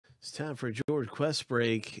It's time for a Jordan Quest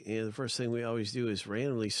break, and the first thing we always do is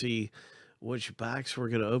randomly see which box we're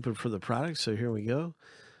going to open for the product. So here we go.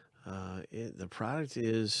 The product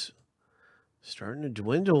is starting to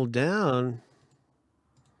dwindle down,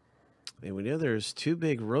 and we know there's two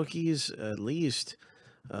big rookies, at least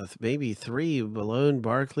maybe three. Malone,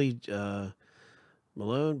 Barkley,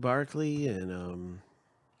 and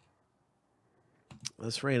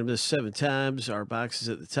let's random this 7 times. Our box is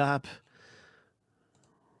at the top.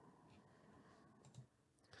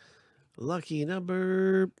 Lucky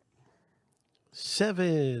number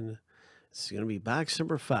 7. It's going to be box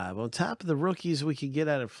number 5. On top of the rookies we can get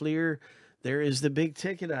out of Fleer, there is the big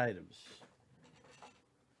ticket items.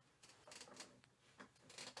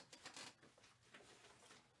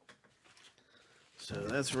 So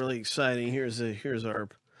that's really exciting. Here's our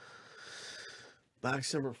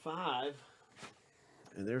box number 5.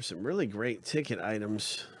 And there's some really great ticket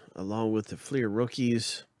items along with the Fleer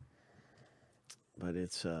rookies. But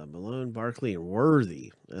it's Malone, Barkley, and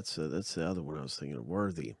Worthy. That's the other one I was thinking of,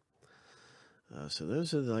 Worthy. So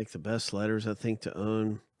those are like the best letters I think to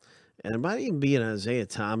own. And it might even be an Isaiah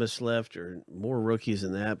Thomas left or more rookies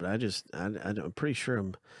than that. But I'm pretty sure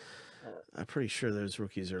those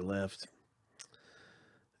rookies are left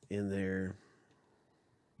in there.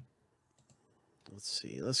 Let's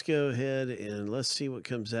see. Let's go ahead and let's see what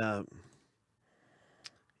comes out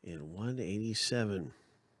in 187.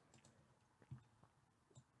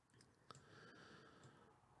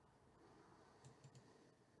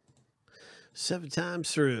 Seven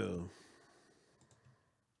times through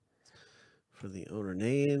for the owner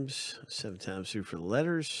names, 7 times through for the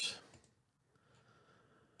letters.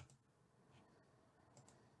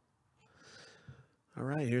 All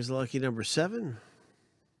right, here's the lucky number 7.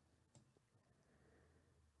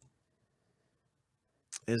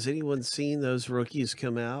 Has anyone seen those rookies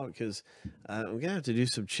come out? Because I'm going to have to do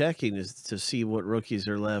some checking to see what rookies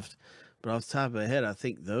are left. But off the top of my head, I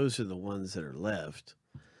think those are the ones that are left.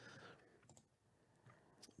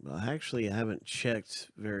 Well, actually, I haven't checked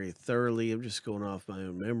very thoroughly. I'm just going off my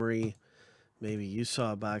own memory. Maybe you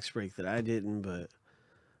saw a box break that I didn't, but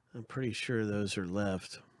I'm pretty sure those are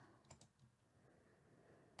left.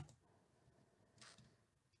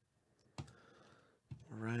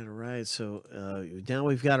 All right. So now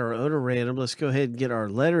we've got our owner random. Let's go ahead and get our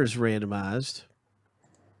letters randomized.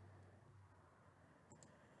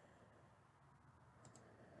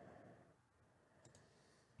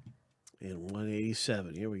 In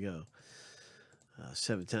 187. Here we go.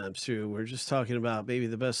 7 times through. We're just talking about maybe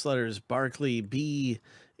the best letters. Barkley, B,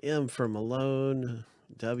 M for Malone,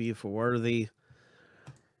 W for Worthy.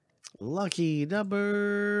 Lucky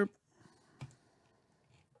number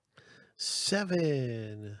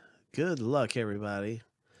 7. Good luck, everybody.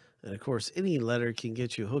 And, of course, any letter can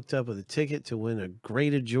get you hooked up with a ticket to win a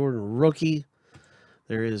graded Jordan rookie.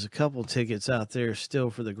 There is a couple tickets out there still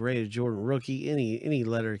for the graded Jordan rookie. Any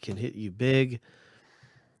letter can hit you big,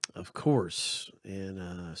 of course.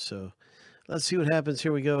 And so let's see what happens.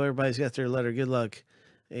 Here we go. Everybody's got their letter. Good luck,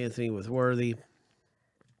 Anthony with Worthy.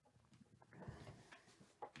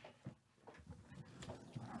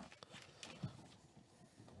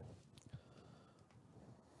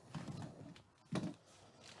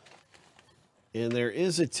 And there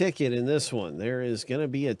is a ticket in this one. There is going to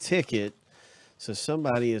be a ticket. So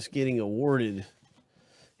somebody is getting awarded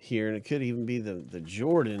here, and it could even be the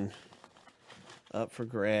Jordan up for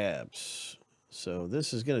grabs. So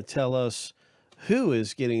this is going to tell us who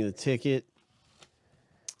is getting the ticket.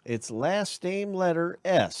 It's last name letter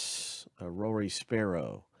S. Rory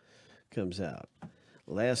Sparrow comes out.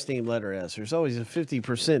 Last name letter S. There's always a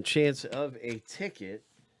 50% chance of a ticket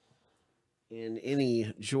in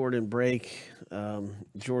any Jordan break,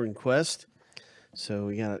 Jordan Quest. So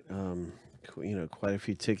we got quite a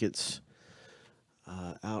few tickets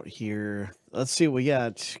out here. Let's see what we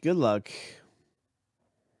got. Good luck.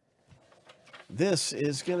 This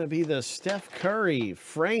is going to be the Steph Curry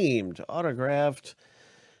framed autographed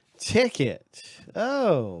ticket.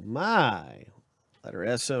 Oh, my. Letter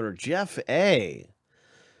S owner, Jeff A.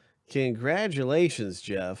 Congratulations,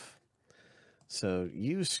 Jeff. So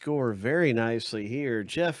you score very nicely here.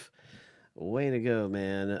 Jeff, way to go,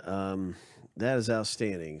 man. That is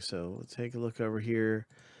outstanding. So let's take a look over here.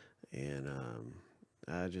 And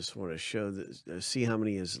I just want to show that, see how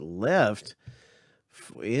many is left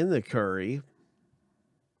in the Curry.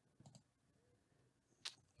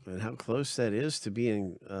 And how close that is to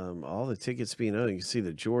being all the tickets being owned. You can see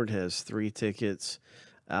that Jordan has 3 tickets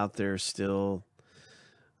out there still.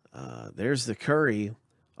 There's the Curry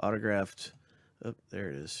autographed Oh, there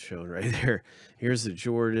it is, showing right there. Here's the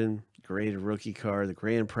Jordan graded rookie card. The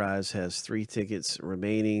grand prize has 3 tickets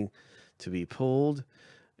remaining to be pulled,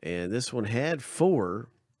 and this one had 4.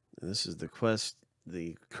 And this is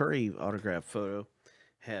the Curry autograph photo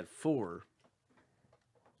had 4.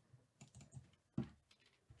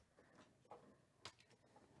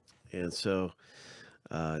 And so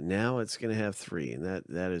now it's going to have 3, and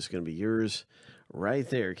that is going to be yours right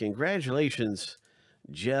there. Congratulations,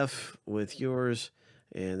 Jeff, with yours.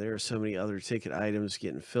 And there are so many other ticket items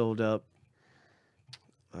getting filled up,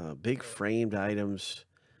 big framed items.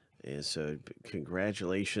 And so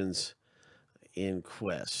congratulations in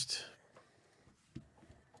Quest.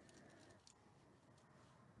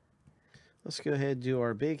 Let's go ahead and do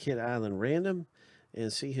our Big Hit Island random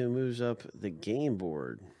and see who moves up the game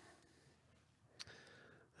board.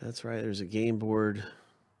 That's right, there's a game board.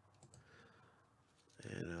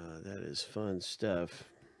 And that is fun stuff.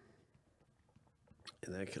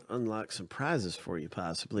 And that can unlock some prizes for you,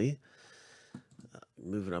 possibly.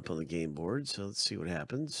 Moving up on the game board, so let's see what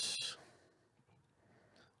happens.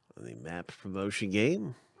 On the map promotion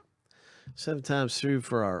game. 7 times through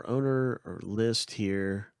for our owner or list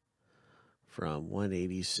here from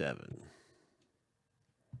 187.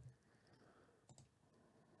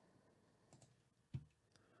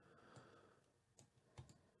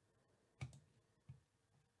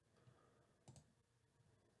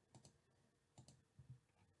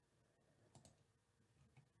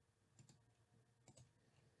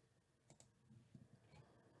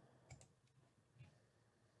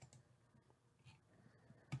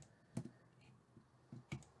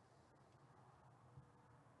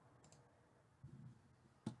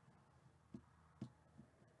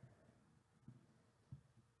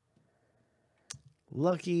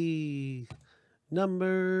 Lucky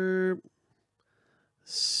number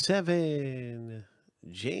 7,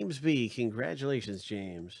 James B. Congratulations,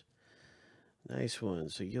 James. Nice one.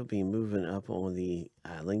 So you'll be moving up on the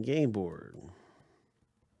island game board.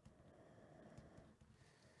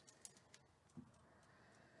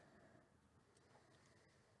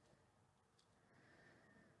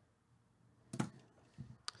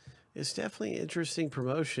 It's definitely an interesting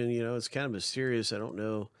promotion. You know, it's kind of mysterious. I don't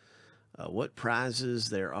know what prizes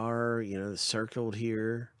there are, you know, circled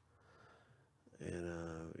here. And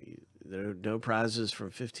there are no prizes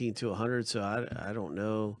from 15 to 100, so I don't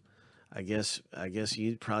know. I guess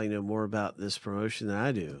you probably know more about this promotion than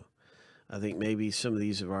I do. I think maybe some of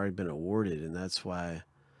these have already been awarded, and that's why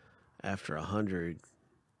after 100,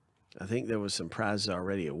 I think there was some prizes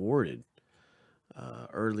already awarded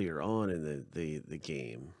earlier on in the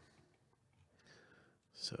game.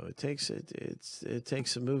 So it takes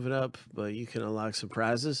some moving up, but you can unlock some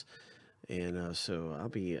prizes. And so I'll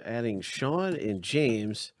be adding Sean and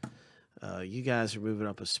James. You guys are moving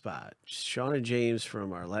up a spot. Sean and James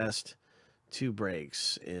from our last 2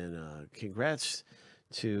 breaks. And congrats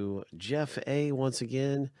to Jeff A. once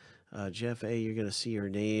again. Jeff A., you're going to see your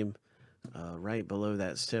name right below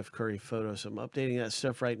that Steph Curry photo. So I'm updating that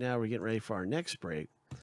stuff right now. We're getting ready for our next break.